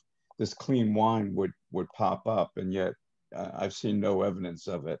stuff, this clean wine would pop up, and yet I've seen no evidence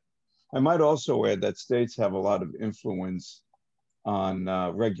of it. I might also add that states have a lot of influence on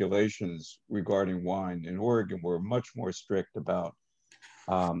regulations regarding wine. In Oregon, we're much more strict about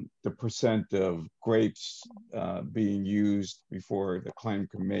the percent of grapes being used before the claim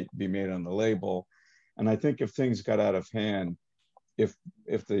can be made on the label. And I think if things got out of hand, if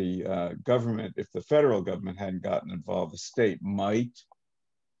the government, if the federal government hadn't gotten involved, the state might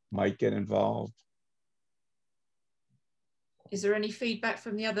get involved. Is there any feedback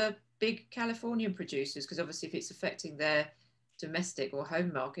from the other big Californian producers? Because obviously if it's affecting their domestic or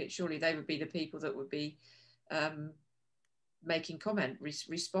home market, surely they would be the people that would be making comment,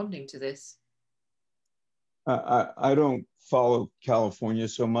 responding to this. I don't follow California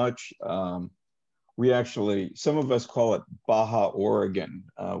so much. We actually, some of us call it Baja Oregon.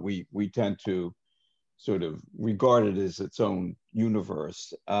 We tend to sort of regard it as its own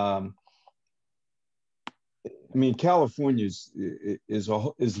universe. I mean, California is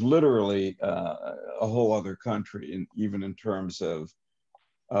literally a whole other country, and even in terms of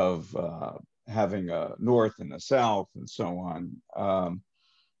having a north and a south and so on.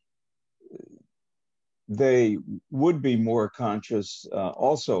 They would be more conscious,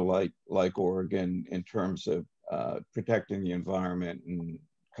 also like Oregon, in terms of protecting the environment and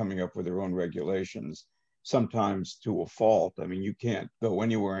coming up with their own regulations, sometimes to a fault. I mean, you can't go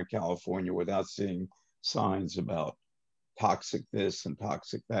anywhere in California without seeing signs about toxic this and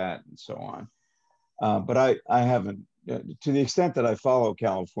toxic that and so on. But I haven't, to the extent that I follow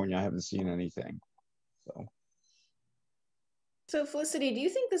California, I haven't seen anything. So Felicity, do you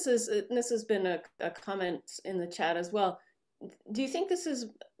think this is, and this has been a comment in the chat as well, do you think this is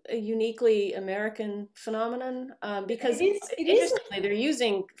a uniquely American phenomenon? Because interestingly, they're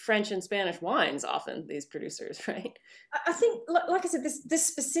using French and Spanish wines often, these producers, right? I think, like I said, this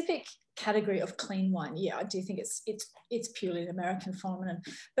specific category of clean wine, yeah, I do think it's purely an American phenomenon.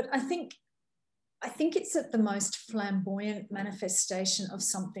 But I think it's at the most flamboyant manifestation of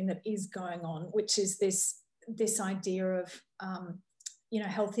something that is going on, which is this idea of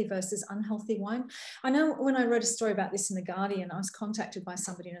healthy versus unhealthy wine. I know when I wrote a story about this in The Guardian, I was contacted by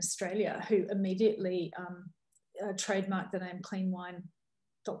somebody in Australia who immediately trademarked the name clean wine,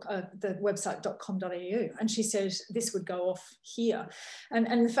 the website .com.au, and she said this would go off here.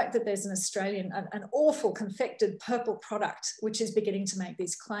 And the fact that there's an Australian, an awful confected purple product which is beginning to make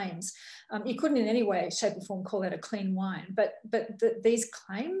these claims, you couldn't in any way, shape or form call that a clean wine, but these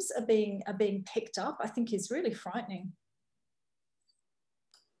claims are being picked up, I think is really frightening.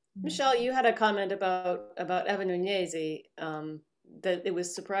 Michelle, you had a comment about Eva Nunezi, that it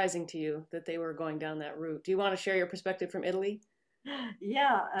was surprising to you that they were going down that route. Do you want to share your perspective from Italy?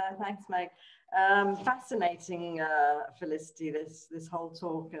 Yeah, thanks, Meg. Fascinating, Felicity, this whole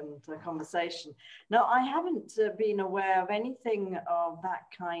talk and conversation. No, I haven't been aware of anything of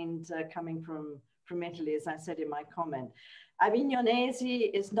that kind coming from Italy, as I said in my comment.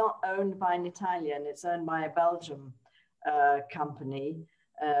 Avignonesi is not owned by an Italian, it's owned by a Belgian company,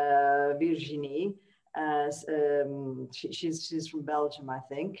 Virginie. She's from Belgium, I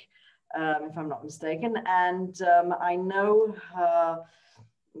think. If I'm not mistaken. And I know her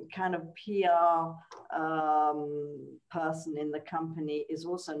kind of PR person in the company is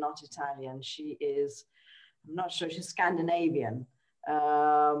also not Italian. She is, I'm not sure, she's Scandinavian.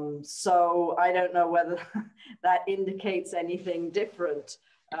 So I don't know whether that indicates anything different,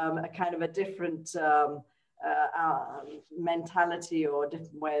 a kind of a different mentality or a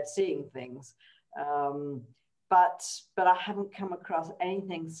different way of seeing things. But I haven't come across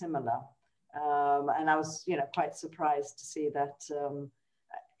anything similar, and I was, quite surprised to see that. To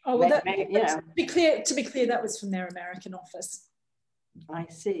be clear, that was from their American office. I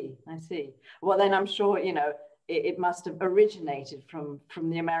see. Well, then I'm sure it must have originated from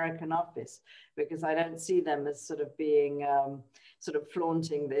the American office, because I don't see them as sort of being sort of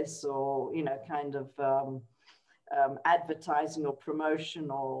flaunting this or kind of advertising or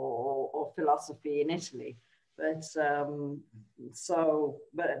promotion or philosophy in Italy. But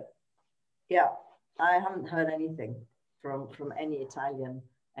yeah, I haven't heard anything from any Italian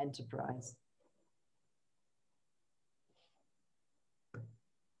enterprise.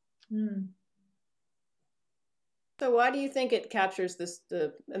 So why do you think it captures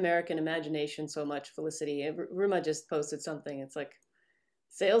the American imagination so much, Felicity? Ruma just posted something. It's like,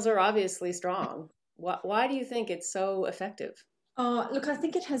 sales are obviously strong. Why do you think it's so effective? Look, I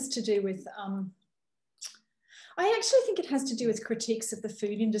think it has to do with, I actually think it has to do with critiques of the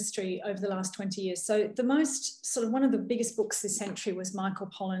food industry over the last 20 years. So the most sort of one of the biggest books this century was Michael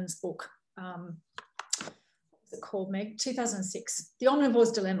Pollan's book, what's it called, Meg? 2006, The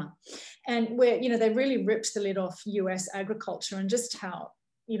Omnivore's Dilemma. And where, you know, they really ripped the lid off US agriculture and just how,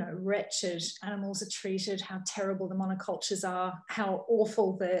 you know, wretched animals are treated, how terrible the monocultures are, how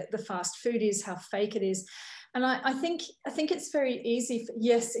awful the fast food is, how fake it is. And I think it's very easy.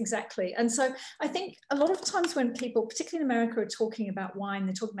 Yes, exactly. And so I think a lot of times when people, particularly in America, are talking about wine,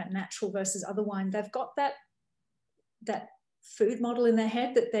 they're talking about natural versus other wine. They've got that food model in their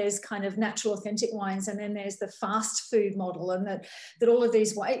head, that there's kind of natural, authentic wines, and then there's the fast food model, and that all of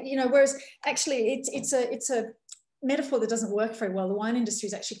these, you know. Whereas actually, it's a metaphor that doesn't work very well. The wine industry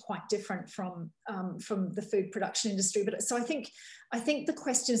is actually quite different from the food production industry. But so I think the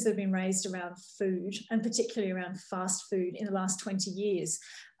questions that have been raised around food, and particularly around fast food in the last 20 years,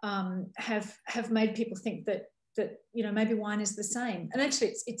 have made people think that you know, maybe wine is the same. And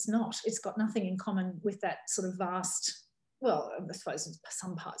actually it's not. It's got nothing in common with that sort of vast, well, I suppose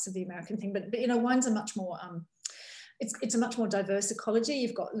some parts of the American thing, but you know, wines are much more it's a much more diverse ecology.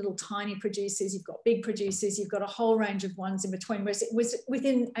 You've got little tiny producers, you've got big producers, you've got a whole range of ones in between. Whereas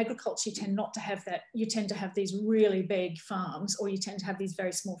within agriculture, you tend not to have that. You tend to have these really big farms, or you tend to have these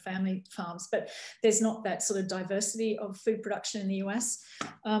very small family farms, but there's not that sort of diversity of food production in the US,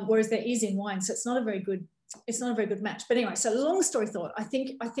 whereas there is in wine. So it's not a very good match. But anyway, so long story short, I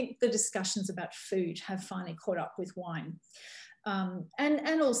think the discussions about food have finally caught up with wine.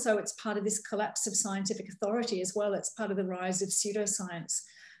 And also it's part of this collapse of scientific authority as well. It's part of the rise of pseudoscience.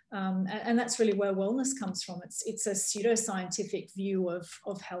 And that's really where wellness comes from. It's a pseudoscientific view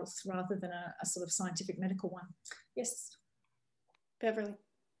of health rather than a sort of scientific medical one. Yes. Beverly.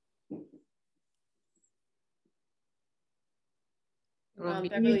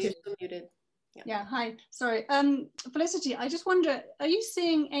 Beverly, you're still muted. Yeah, hi, sorry. Felicity, I just wonder, are you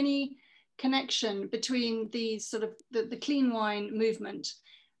seeing any connection between the sort of the clean wine movement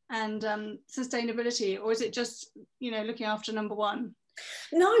and sustainability, or is it just, you know, looking after number one?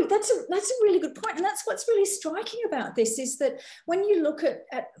 No, that's a really good point. And that's what's really striking about this, is that when you look at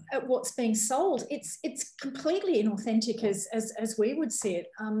what's being sold, it's completely inauthentic as we would see it.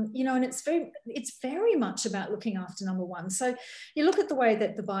 You know, and it's very much about looking after number one. So you look at the way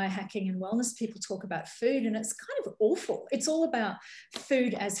that the biohacking and wellness people talk about food, and it's kind of awful. It's all about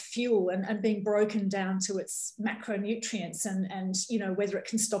food as fuel and being broken down to its macronutrients and you know, whether it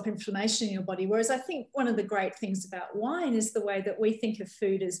can stop inflammation in your body. Whereas I think one of the great things about wine is the way that we think of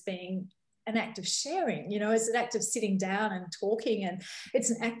food as being an act of sharing, you know, it's an act of sitting down and talking, and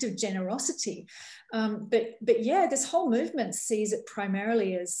it's an act of generosity. But yeah, this whole movement sees it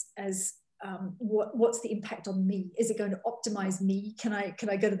primarily as what's the impact on me? Is it going to optimize me? Can I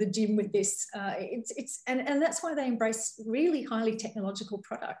go to the gym with this? And that's why they embrace really highly technological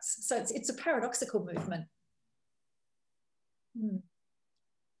products. So it's a paradoxical movement.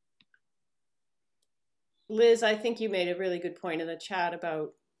 Liz, I think you made a really good point in the chat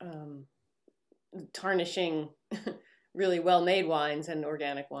about tarnishing really well-made wines and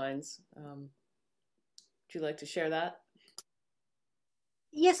organic wines. Would you like to share that?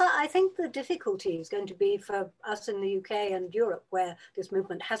 Yes, I think the difficulty is going to be for us in the UK and Europe, where this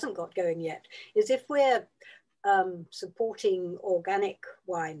movement hasn't got going yet, is if we're supporting organic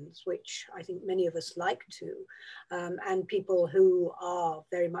wines, which I think many of us like to, and people who are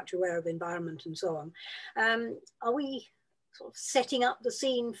very much aware of environment and so on, are we sort of setting up the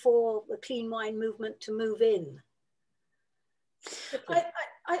scene for the clean wine movement to move in?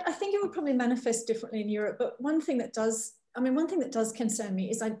 I think it would probably manifest differently in Europe, but one thing that does concern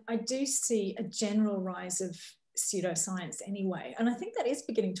me is I do see a general rise of pseudoscience anyway, and I think that is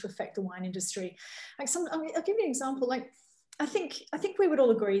beginning to affect the wine industry. Like I'll give you an example. Like I think we would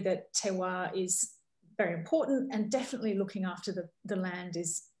all agree that terroir is very important, and definitely looking after the land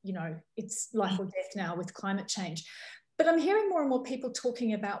is, you know, it's life or death now with climate change. But I'm hearing more and more people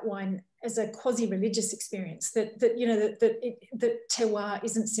talking about wine as a quasi-religious experience, that terroir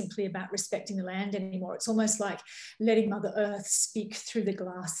isn't simply about respecting the land anymore. It's almost like letting Mother Earth speak through the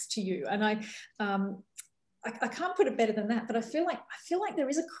glass to you. And I can't put it better than that, but I feel like there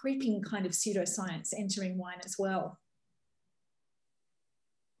is a creeping kind of pseudoscience entering wine as well.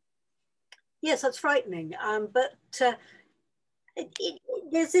 Yes, that's frightening. But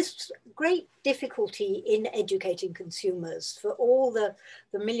there's this great difficulty in educating consumers. For all the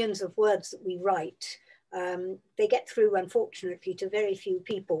millions of words that we write, they get through, unfortunately, to very few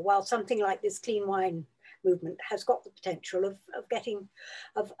people, while something like this clean wine movement has got the potential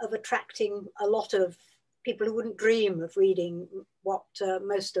of attracting a lot of people who wouldn't dream of reading what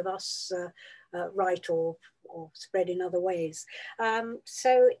most of us write or spread in other ways.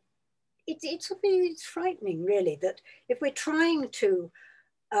 So it's frightening, really, that if we're trying to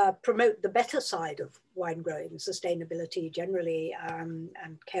promote the better side of wine growing, sustainability generally, and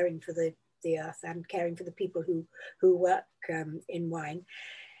caring for the earth and caring for the people who work in wine,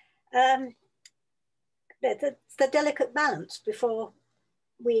 the delicate balance before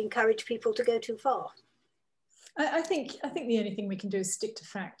we encourage people to go too far. I think the only thing we can do is stick to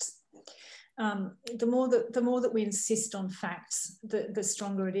facts. The more that we insist on facts, the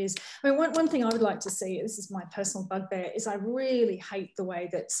stronger it is. I mean, one thing I would like to see, this is my personal bugbear, is I really hate the way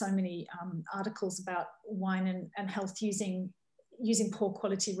that so many articles about wine and health using poor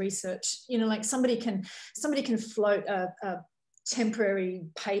quality research. You know, like somebody can float a temporary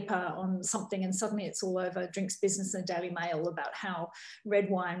paper on something and suddenly it's all over Drinks Business and Daily Mail about how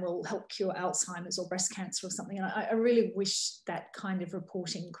red wine will help cure Alzheimer's or breast cancer or something. And I really wish that kind of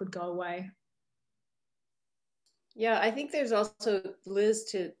reporting could go away. Yeah, I think there's also,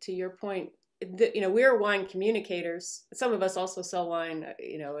 Liz, to your point, that, you know, we're wine communicators. Some of us also sell wine,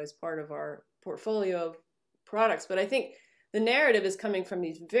 you know, as part of our portfolio of products. But I think the narrative is coming from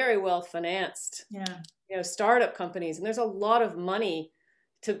these very well financed, you know, startup companies, and there's a lot of money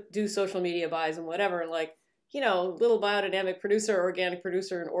to do social media buys and whatever. Like, you know, little biodynamic producer, organic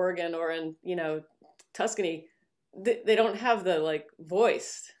producer in Oregon or in, you know, Tuscany, they don't have the like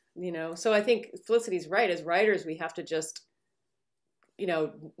voice, you know. So I think Felicity's right. As writers, we have to just, you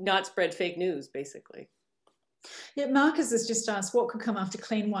know, not spread fake news, basically. Yeah, Marcus has just asked what could come after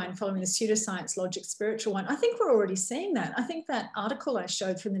clean wine following the pseudoscience logic spiritual wine. I think we're already seeing that. I think that article I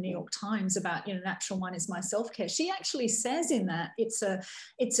showed from the New York Times about, you know, natural wine is my self-care, she actually says in that it's a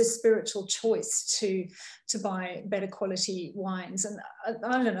spiritual choice to buy better quality wines. And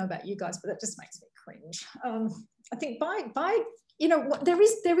I don't know about you guys, but that just makes me cringe. I think buy you know, there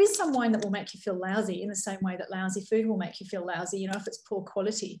is some wine that will make you feel lousy in the same way that lousy food will make you feel lousy, you know, if it's poor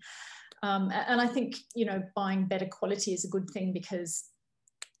quality. And I think, you know, buying better quality is a good thing because,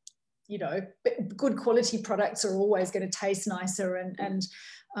 you know, good quality products are always going to taste nicer and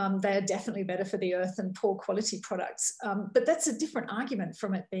they are definitely better for the earth than poor quality products. But that's a different argument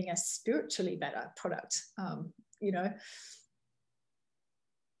from it being a spiritually better product, you know.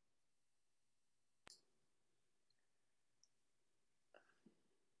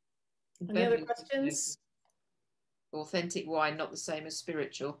 Any other questions? Authentic wine, not the same as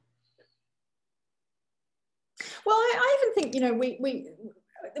spiritual. Well, I even think, you know,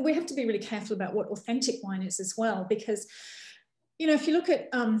 we have to be really careful about what authentic wine is as well, because, you know, if you look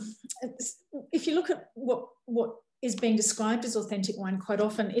at what is being described as authentic wine, quite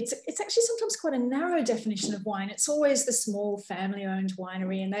often it's actually sometimes quite a narrow definition of wine. It's always the small family-owned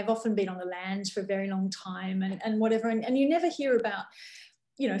winery, and they've often been on the land for a very long time and whatever. And you never hear about,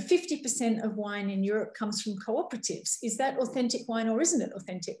 you know, 50% of wine in Europe comes from cooperatives. Is that authentic wine or isn't it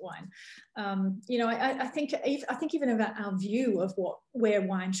authentic wine? You know, I think even about our view of where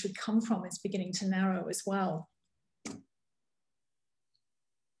wine should come from is beginning to narrow as well. I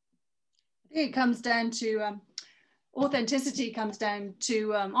think it comes down to authenticity, comes down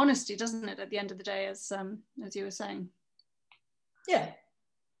to honesty, doesn't it? At the end of the day, as you were saying. Yeah.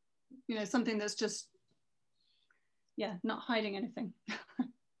 You know, something that's just, yeah, not hiding anything.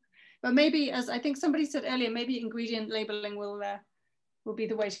 But maybe, as I think somebody said earlier, maybe ingredient labeling will be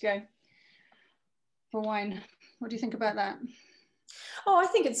the way to go for wine. What do you think about that? Oh, I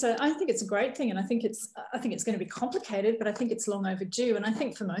think it's a great thing, and I think it's going to be complicated, but I think it's long overdue. And I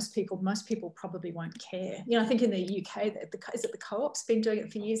think for most people probably won't care. You know, I think in the UK, is it the Co-op's been doing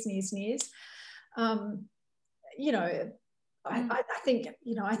it for years and years and years. You know, I think,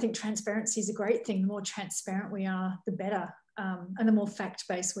 you know, I think transparency is a great thing. The more transparent we are, the better. And the more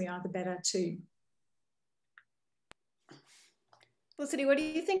fact-based we are, the better too. Felicity, what do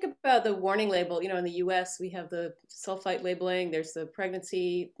you think about the warning label? You know, in the US, we have the sulfite labeling, there's the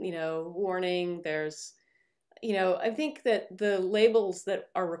pregnancy, you know, warning, there's, you know, I think that the labels that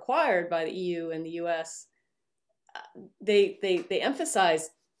are required by the EU and the US, they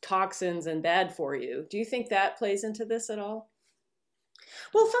emphasize toxins and bad for you. Do you think that plays into this at all?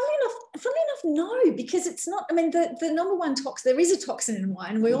 Well, funnily enough, no, because it's not, I mean, the number one toxin, there is a toxin in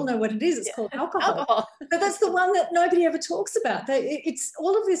wine, and we all know what it is. It's called alcohol. But that's the one that nobody ever talks about. It's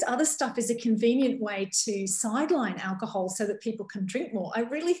all of this other stuff is a convenient way to sideline alcohol so that people can drink more. I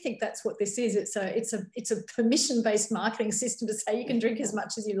really think that's what this is. It's a permission-based marketing system to say you can drink as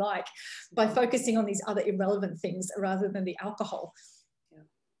much as you like by focusing on these other irrelevant things rather than the alcohol.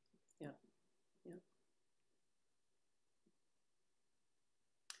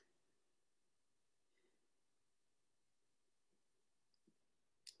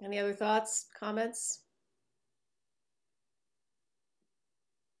 Any other thoughts, comments?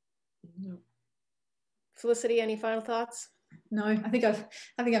 No. Felicity, any final thoughts? No, I think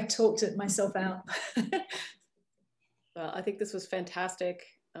I've talked it myself out. Well, I think this was fantastic.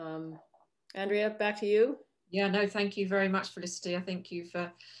 Andrea, back to you. Yeah, no, thank you very much, Felicity. I think you've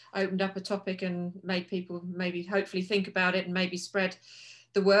opened up a topic and made people maybe hopefully think about it and maybe spread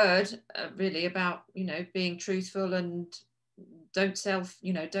the word really about, you know, being truthful and don't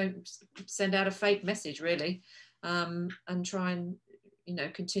send out a fake message really, and try and, you know,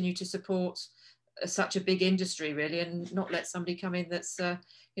 continue to support such a big industry really, and not let somebody come in that's,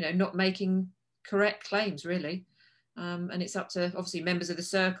 you know, not making correct claims really. And it's up to obviously members of the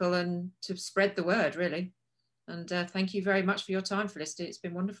circle and to spread the word really. And thank you very much for your time, Felicity. It's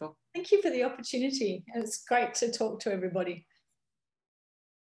been wonderful. Thank you for the opportunity. It's great to talk to everybody.